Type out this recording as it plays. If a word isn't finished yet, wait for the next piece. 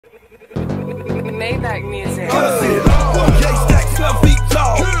Maybach music. J stack 12 feet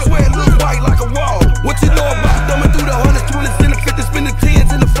tall. Swear it looks white like a wall. What you know about thumbing through the hundreds, 20s, and the 50s, spending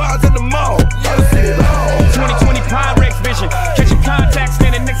 10s and the 5s at the mall? 2020 Pyrex vision. Catching contacts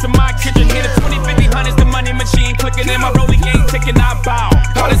standing next to my kitchen. Hit a 20, 50, hundreds, the money machine clicking in my rolling game ticking. I bow.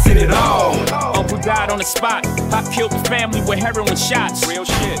 I done seen it all. Uncle died on the spot. I killed the family with heroin shots. Real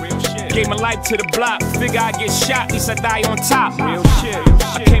shit. Gave my life to the block. Figure I get shot, at least I die on top. Real shit.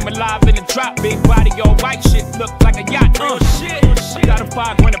 I came alive in the drop. Big body, all white shit. Looked like a yacht. Shit. I got a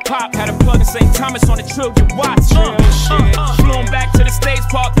 5 grand a pop. Had a plug in St. Thomas on a trillion watts. Flew him back to the stage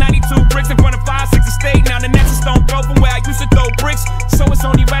park. 92 bricks in front of 5, 6 estate. Now the next is stone throw from where I used to throw bricks. So it's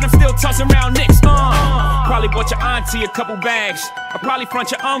only right, I'm still tossing around nicks. Probably bought your auntie a couple bags. I probably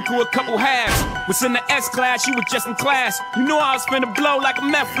front your uncle a couple halves. Was in the S class, you was just in class. You knew I was finna blow like a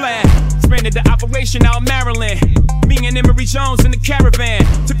meth flag. Expanded the operation out in Maryland. Me and Emery Jones in the caravan.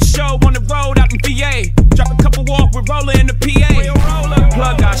 Took the show on the road out in VA. Dropped a couple walk with Roller in the PA.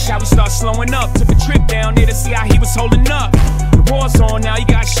 Plug got shot, we start slowing up. Took a trip down there to see how he was holding up. The war's on now, he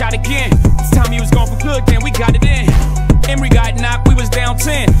got shot again. This time he was gone for good, then we got it in. Emery got knocked, we was down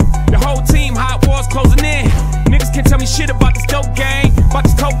 10. The whole team, hot walls closing in. Niggas can't tell me shit about this dope gang, about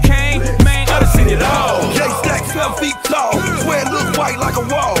this cocaine. Man, I done seen it all. J stack 12 feet tall. Swear it looks white like a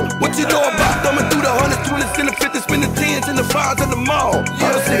wall. What you know about thumbing through the hundreds, 20s, and the 50s, spending 10s and the 5s at the mall?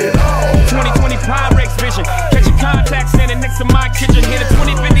 I done seen it all. 2020 Pyrex vision. Catching contacts standing next to my kitchen. Hit a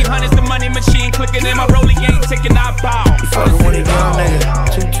 20, 50, hundreds, the money machine clicking in my rolling game ticking. I bow. Fuckin' with a young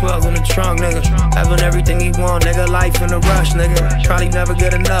nigga, 212 in the trunk, nigga. Having everything he want, nigga. Life in a rush, nigga. Probably never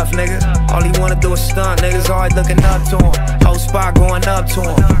get enough, nigga. All he wanna do is stunt, niggas always looking up to him. Whole spot going up to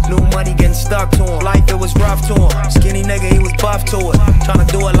him. New money getting stuck to him. Life it was rough to him. Skinny nigga, he was buff to it. Tryna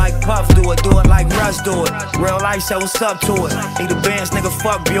do it like Puff do it like Russ do it. Real life said what's up to it. Need a bands, nigga,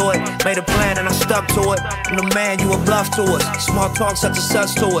 fuck Buick. Made a plan and I stuck to it. I'm the man, you a bluff to us. Small talk such a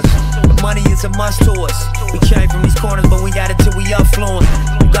such to us. The money is a must to us. We came from these corners, but we got it till we affluent.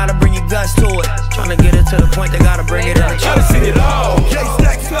 You gotta bring your guts to it. Tryna get it to the point, they gotta bring it up. I done seen it all. J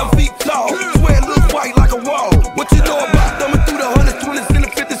stack 12 feet tall. Swear it looks white like a wall. What you know about thumbing through the hundreds, 20s, and the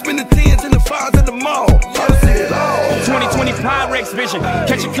 50s, spending 10s and the 5s at the mall? I done seen it all. 2020 Pyrex vision.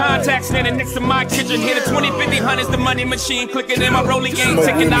 Catching contacts standing next to my kitchen. Hit a 20, 50, hundreds, the money machine clicking in my rolling game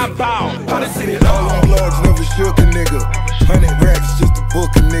ticking. I bow. I done seen it all. All them blogs never shook a nigga. 100 racks just to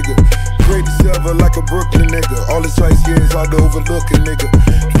book a nigga. Greatest ever like a Brooklyn nigga. All his ice years hard to overlook a nigga.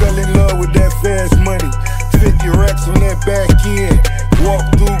 Fell in love with that fast money. 50 racks on that back end. Walk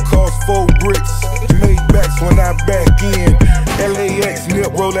through cost 4 bricks. Made backs when I back in. LAX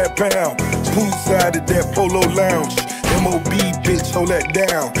nip roll that pound. Poolside at that Polo Lounge. MOB bitch hold that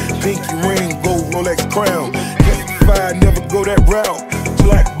down. Pinky ring gold Rolex crown. 55 never go that route.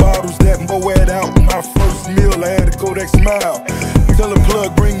 Black bottles that Moed out. My first meal I had to go that smile. Tell a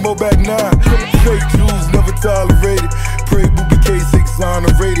plug bring Mo back now. Fake Jews never tolerated. Pray Booby K6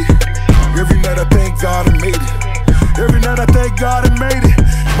 exonerated. Every night I thank God I made it. Every night I thank God I made it.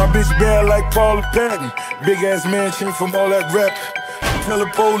 My bitch bad like Paula Patton. Big ass mansion from all that rap. Tell the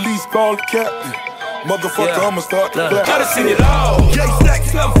police call the captain. Motherfucker, yeah. I'ma start to clap. I done seen it all. J stack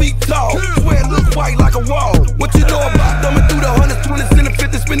 12 feet tall. Swear it looks white like a wall. What you know about thumbing through the hundreds, 20s, and the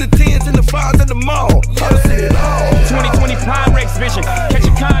 50s, spending 10s and the 5s at the mall? I done seen it all. 2020 Pyrex vision.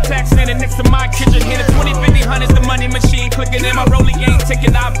 Catching contacts standing next to my kitchen. Hit a 20, 50, hundreds, the money machine clicking in my rolling game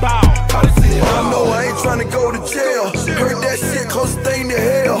ticking. I bow. I done seen it all. I know I ain't tryna go to jail. Heard that shit close thing to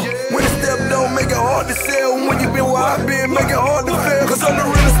hell. When the step don't make it hard to sell. When you been where I been, make it hard to fail. Cause I'm the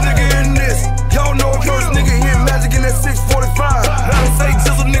realest nigga in this. Y'all know a first nigga hit magic in that 645. Now they say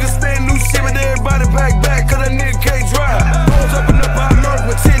jizzle niggas stand new shit, but everybody back, cause that nigga can't drive. Rolls up and up, I learned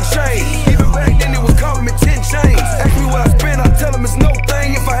with 10 chains. Even back then it was calling me 10 chains. Ask me what I spend, I tell them it's no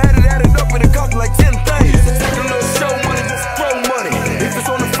thing. If I had it added up, it'd cost like 10 things. Take a little show money, just throw money. If it's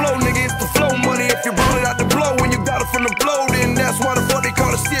on the flow, nigga, it's the flow money. If you roll it out the blow, when you got it from the blow, then that's why the fuck they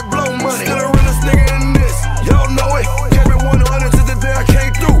call the shit blow money. Still the realest nigga in this, y'all know it. Kept it 100 to the day I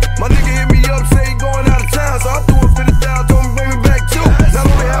came through. My nigga hit me up, say he going out of town, so I threw it 50,000, told him bring me back too. Not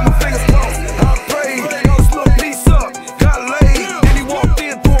only have my fingers crossed, I prayed, y'all slow piece up, got laid. Then he walked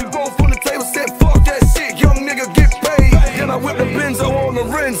in, threw him both on the table, said fuck that shit, young nigga get paid. Then I whipped the Benzo on the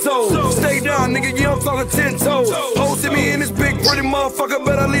Renzo. Stay down, nigga, yeah, I'm talking 10 toes. Hoes hit me in this big pretty motherfucker,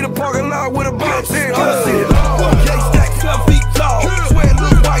 bet I leave the parking lot with a box in. I done seen it